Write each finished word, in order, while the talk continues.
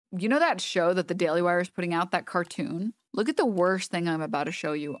You know that show that the Daily Wire is putting out, that cartoon? Look at the worst thing I'm about to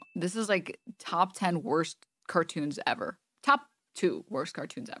show you. This is like top 10 worst cartoons ever. Top 2 worst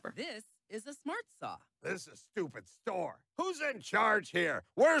cartoons ever. This is a smart saw. This is a stupid store. Who's in charge here?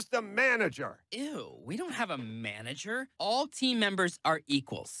 Where's the manager? Ew, we don't have a manager. All team members are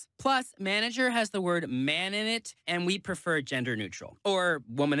equals. Plus, manager has the word man in it, and we prefer gender neutral. Or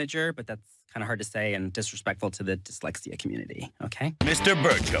womanager, but that's kind of hard to say and disrespectful to the dyslexia community, okay? Mr.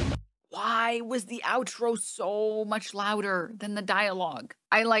 Bertram. Why was the outro so much louder than the dialogue?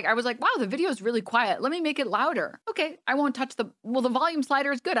 I was like, wow, the video is really quiet. Let me make it louder. Okay, I won't touch the volume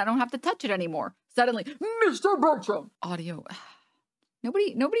slider is good. I don't have to touch it anymore. Suddenly, Mr. Bertram. Audio.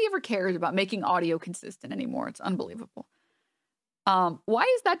 Nobody ever cares about making audio consistent anymore. It's unbelievable.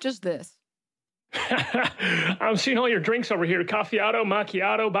 Why is that just this? I'm seeing all your drinks over here. Caffeato,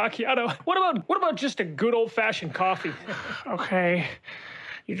 macchiato. What about just a good old-fashioned coffee? Okay.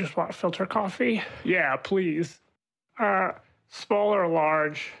 You just want filter coffee? Yeah, please. Small or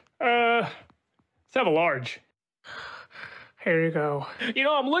large? Let's have a large. Here you go. You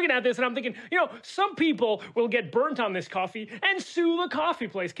know, I'm looking at this and I'm thinking, you know, some people will get burnt on this coffee and sue the coffee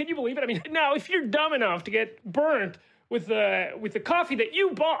place. Can you believe it? I mean, now, if you're dumb enough to get burnt with the coffee that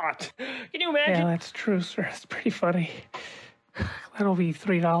you bought, can you imagine? Yeah, that's true, sir. It's pretty funny. That'll be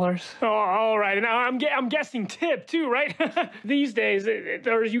 $3. Oh, all right. Now I'm guessing tip too, right? These days,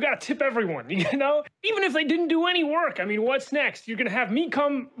 you gotta tip everyone. You know, even if they didn't do any work. I mean, what's next? You're gonna have me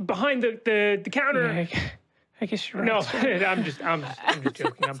come behind the counter. Yeah, I guess you're right. No, I'm just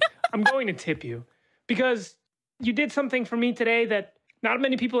joking. I'm going to tip you because you did something for me today that not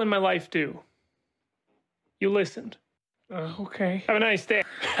many people in my life do. You listened. Okay. Have a nice day.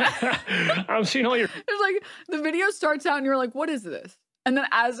 I'm seeing all your... It's like, the video starts out and you're like, what is this? And then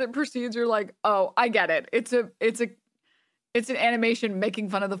as it proceeds, you're like, oh, I get it. It's an animation making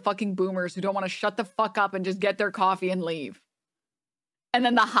fun of the fucking boomers who don't want to shut the fuck up and just get their coffee and leave. And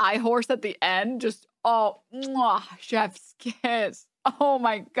then the high horse at the end, just, oh, mwah, chef's kiss. Oh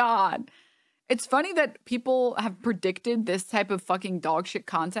my God. It's funny that people have predicted this type of fucking dog shit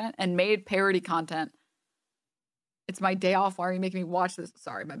content and made parody content. It's my day off. Why are you making me watch this?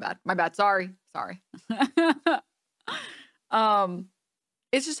 Sorry, my bad. My bad. Sorry.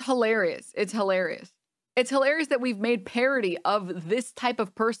 It's just hilarious. It's hilarious. It's hilarious that we've made parody of this type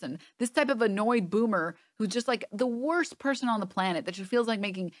of person, this type of annoyed boomer who's just like the worst person on the planet that just feels like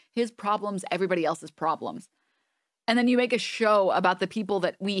making his problems everybody else's problems. And then you make a show about the people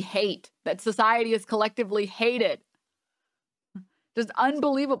that we hate, that society has collectively hated. Just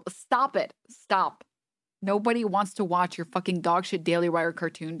unbelievable. Stop it. Stop. Nobody wants to watch your fucking dog shit Daily Wire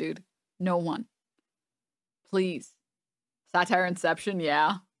cartoon, dude. No one. Please. Satire Inception,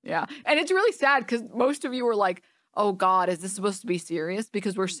 yeah. And it's really sad because most of you were like, oh God, is this supposed to be serious?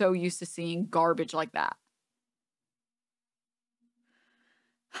 Because we're so used to seeing garbage like that.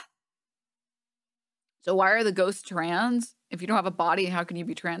 So why are the ghosts trans? If you don't have a body, how can you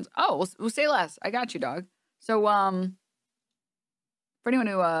be trans? Oh, we'll say less. I got you, dog. So, for anyone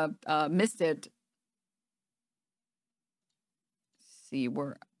who missed it, see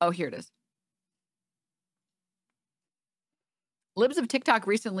where, oh, here it is. Libs of TikTok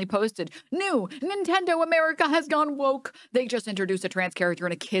recently posted, new Nintendo America has gone woke. They just introduced a trans character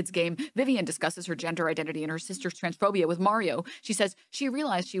in a kid's game. Vivian discusses her gender identity and her sister's transphobia with Mario. She says she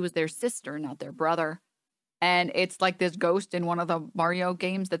realized she was their sister, not their brother. And it's like this ghost in one of the Mario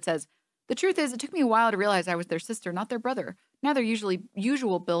games that says, the truth is, it took me a while to realize I was their sister, not their brother. Now their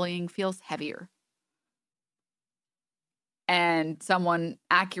usual bullying feels heavier. And someone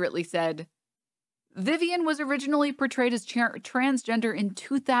accurately said, Vivian was originally portrayed as transgender in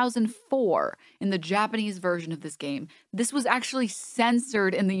 2004 in the Japanese version of this game. This was actually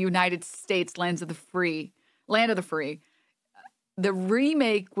censored in the United States, Land of the Free. The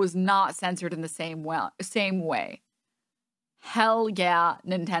remake was not censored in the same way. Hell yeah,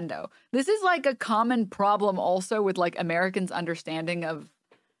 Nintendo. This is like a common problem also with like Americans' understanding of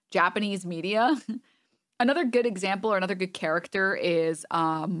Japanese media. Another good example or another good character is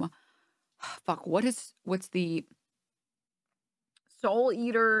what's the Soul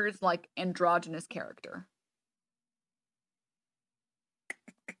Eater's like androgynous character?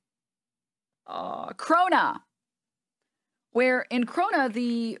 Krona. Where in Krona,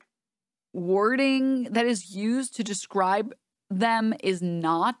 the wording that is used to describe them is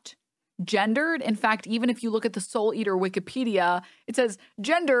not gendered. In fact, even if you look at the Soul Eater Wikipedia, it says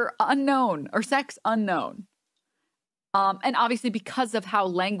gender unknown or sex unknown. And obviously because of how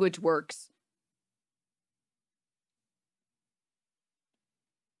language works,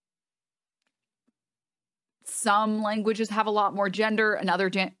 some languages have a lot more gender and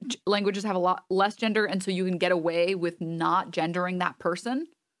other languages have a lot less gender. And so you can get away with not gendering that person.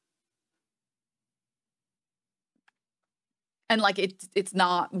 And like, it's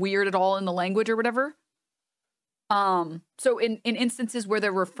not weird at all in the language or whatever. So in instances where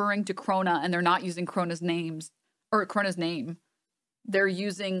they're referring to Krona and they're not using Krona's names or Krona's name, they're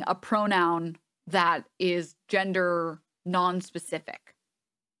using a pronoun that is gender non-specific.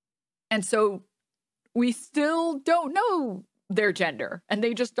 And so we still don't know their gender and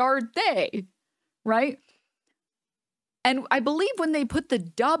they just are they, right? And I believe when they put the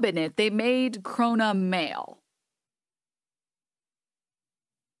dub in it, they made Krona male.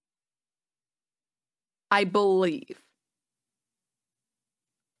 I believe.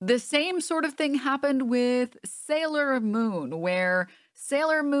 The same sort of thing happened with Sailor Moon, where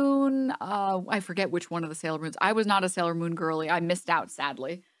Sailor Moon, I forget which one of the Sailor Moons. I was not a Sailor Moon girly. I missed out,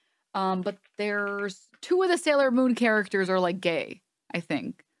 sadly. But there's 2 of the Sailor Moon characters are like gay, I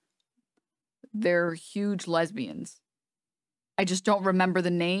think. They're huge lesbians. I just don't remember the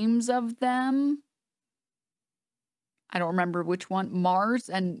names of them. I don't remember which one. Mars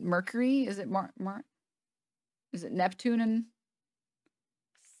and Mercury? Is it Is it Neptune and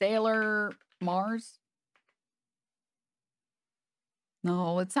Sailor Mars?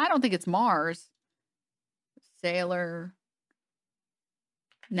 No, I don't think it's Mars. Sailor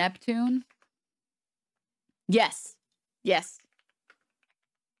Neptune. Yes. Yes.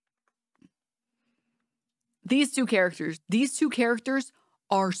 These two characters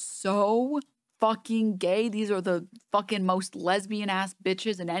are so fucking gay. These are the fucking most lesbian ass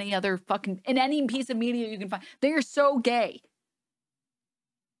bitches in any piece of media you can find. They are so gay.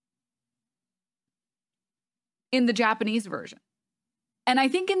 In the Japanese version. And I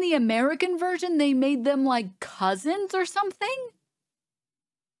think in the American version, they made them like cousins or something.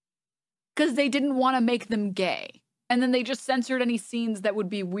 Because they didn't want to make them gay. And then they just censored any scenes that would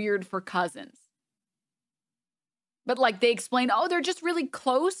be weird for cousins. But like they explain, oh, they're just really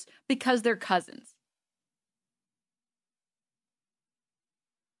close because they're cousins.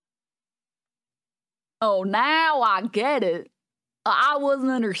 Oh, now I get it. I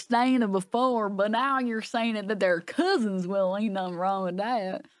wasn't understanding before, but now you're saying it that they're cousins. Well, ain't nothing wrong with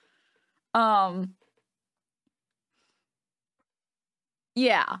that.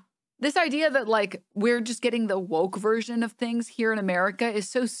 Yeah. This idea that like we're just getting the woke version of things here in America is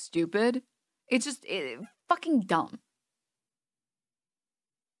so stupid. It's just fucking dumb.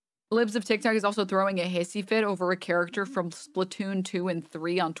 Libs of TikTok is also throwing a hissy fit over a character from Splatoon 2 and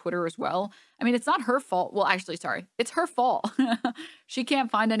 3 on Twitter as well. I mean, it's not her fault. Well, actually, sorry. It's her fault. She can't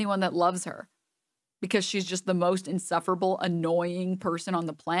find anyone that loves her because she's just the most insufferable, annoying person on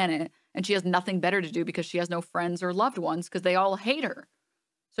the planet. And she has nothing better to do because she has no friends or loved ones because they all hate her.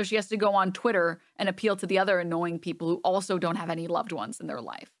 So she has to go on Twitter and appeal to the other annoying people who also don't have any loved ones in their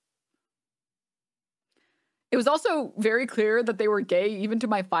life. It was also very clear that they were gay, even to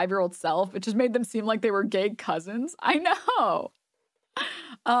my 5-year-old self. It just made them seem like they were gay cousins. I know.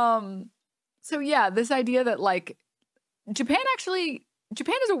 So yeah, this idea that like Japan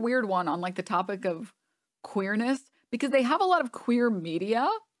is a weird one on like the topic of queerness because they have a lot of queer media,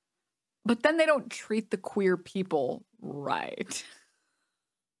 but then they don't treat the queer people right.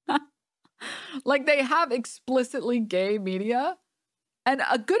 Like they have explicitly gay media. And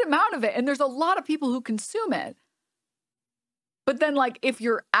a good amount of it. And there's a lot of people who consume it. But then, like, if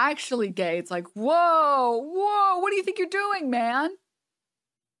you're actually gay, it's like, whoa, what do you think you're doing, man?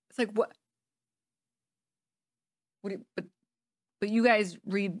 It's like, what? But you guys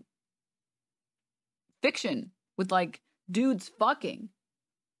read fiction with, like, dudes fucking.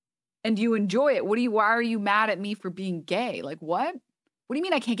 And you enjoy it. Why are you mad at me for being gay? Like, what? What do you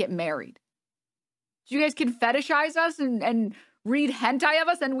mean I can't get married? So you guys can fetishize us and read hentai of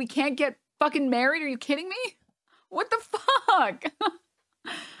us and we can't get fucking married? Are you kidding me? What the fuck?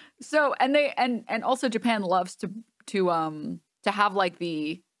 So, and also Japan loves to have like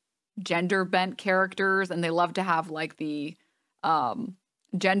the gender bent characters, and they love to have like the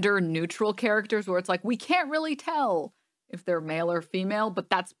gender neutral characters where it's like we can't really tell if they're male or female, but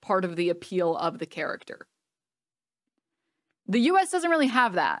that's part of the appeal of the character. The US doesn't really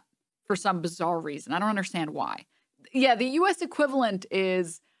have that for some bizarre reason. I don't understand why. Yeah, the US equivalent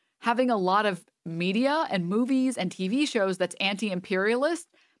is having a lot of media and movies and TV shows that's anti-imperialist,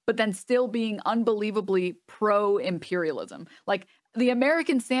 but then still being unbelievably pro-imperialism. Like, the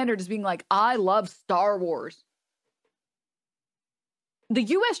American standard is being like, I love Star Wars. The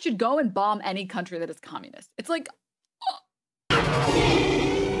US should go and bomb any country that is communist. It's like...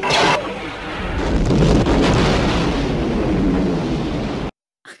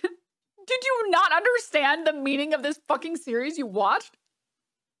 Did you not understand the meaning of this fucking series you watched?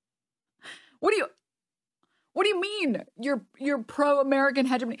 What do you mean? You're pro-American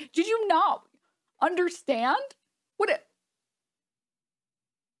hegemony. Did you not understand?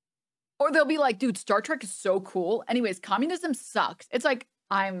 Or they'll be like, dude, Star Trek is so cool. Anyways, communism sucks. It's like,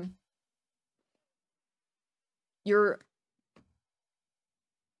 what's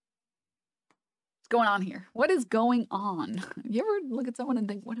going on here? What is going on? You ever look at someone and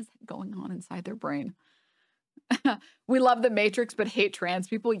think, what is going on inside their brain? We love the Matrix, but hate trans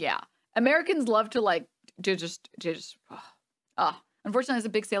people. Yeah. Americans love to like, unfortunately, as a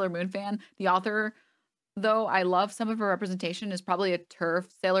big Sailor Moon fan, the author, though I love some of her representation, is probably a TERF.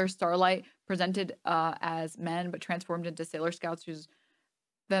 Sailor Starlight presented as men, but transformed into Sailor Scouts, who's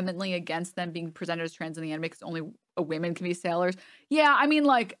vehemently against them being presented as trans in the anime because only women can be sailors. Yeah, I mean,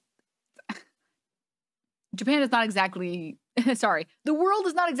 like, Japan is not exactly, sorry, the world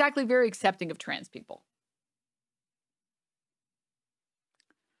is not exactly very accepting of trans people.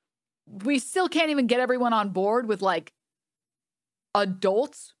 We still can't even get everyone on board with, like,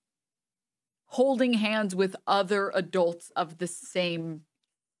 adults holding hands with other adults of the same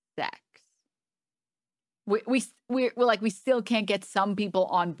sex. We still can't get some people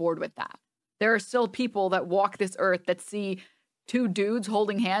on board with that. There are still people that walk this earth that see two dudes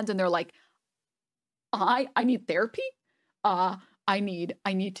holding hands and they're like, I need therapy. I need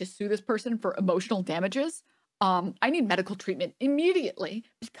to sue this person for emotional damages. I need medical treatment immediately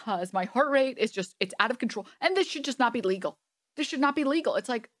because my heart rate is just, it's out of control. And this should just not be legal. This should not be legal. It's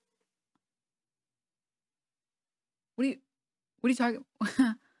like, what are you talking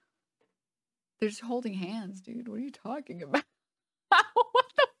about? They're just holding hands, dude. What are you talking about? What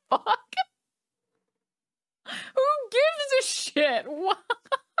the fuck? Who gives a shit? What?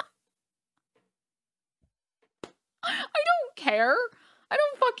 I don't care. I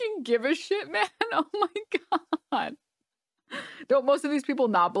don't fucking give a shit, man. Oh my God. Don't most of these people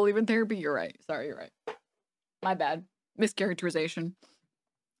not believe in therapy? You're right. Sorry, you're right. My bad. Mischaracterization.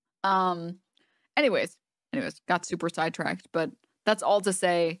 Anyways, got super sidetracked, but that's all to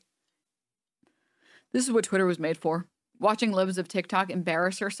say. This is what Twitter was made for. Watching libs of TikTok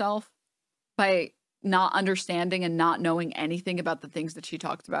embarrass herself by not understanding and not knowing anything about the things that she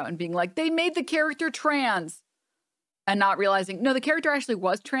talks about and being like, they made the character trans. And not realizing, no, the character actually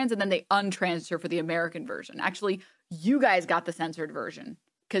was trans and then they untransed her for the American version. Actually, you guys got the censored version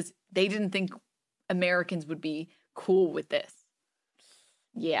because they didn't think Americans would be cool with this.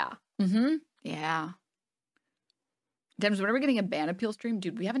 Yeah. Yeah. Dems, when are we getting a ban appeal stream?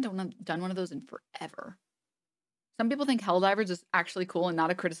 Dude, we haven't done one of those in forever. Some people think Helldivers is actually cool and not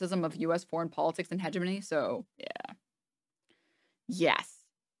a criticism of U.S. foreign politics and hegemony. So, yeah. Yes.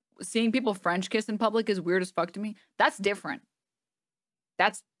 Seeing people French kiss in public is weird as fuck to me. That's different.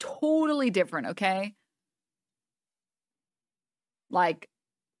 That's totally different, okay? Like,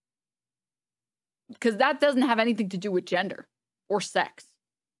 because that doesn't have anything to do with gender or sex.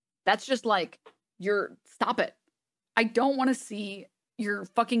 That's just like, stop it. I don't want to see your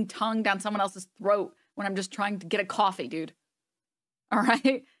fucking tongue down someone else's throat when I'm just trying to get a coffee, dude. All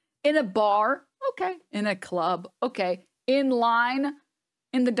right? In a bar, okay. In a club, okay. In line,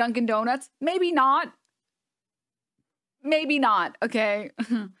 in the Dunkin' Donuts, maybe not. Maybe not, okay?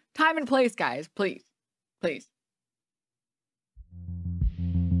 Time and place, guys, please. Please.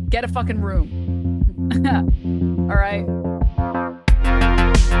 Get a fucking room. All right?